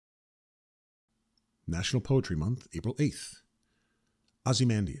National Poetry Month, April 8th.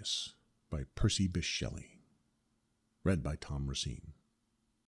 Ozymandias by Percy Bysshe Shelley. Read by Tom Racine.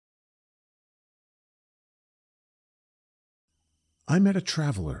 I met a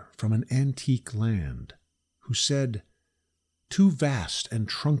traveler from an antique land who said, "Two vast and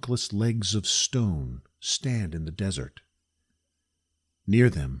trunkless legs of stone stand in the desert. Near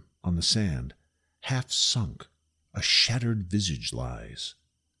them, on the sand, half sunk, a shattered visage lies,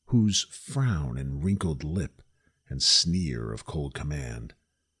 whose frown and wrinkled lip and sneer of cold command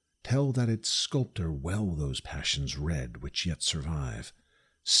tell that its sculptor well those passions read which yet survive,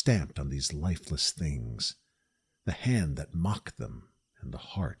 stamped on these lifeless things, the hand that mocked them and the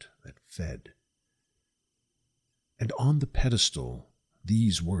heart that fed. And on the pedestal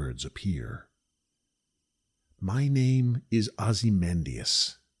these words appear: My name is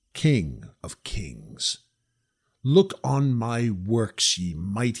Ozymandias, King of Kings. Look on my works, ye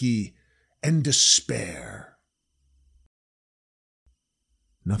mighty, and despair."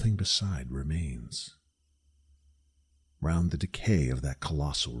 Nothing beside remains. Round the decay of that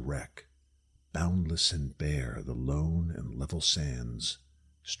colossal wreck, boundless and bare, the lone and level sands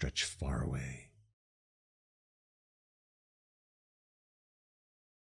stretch far away.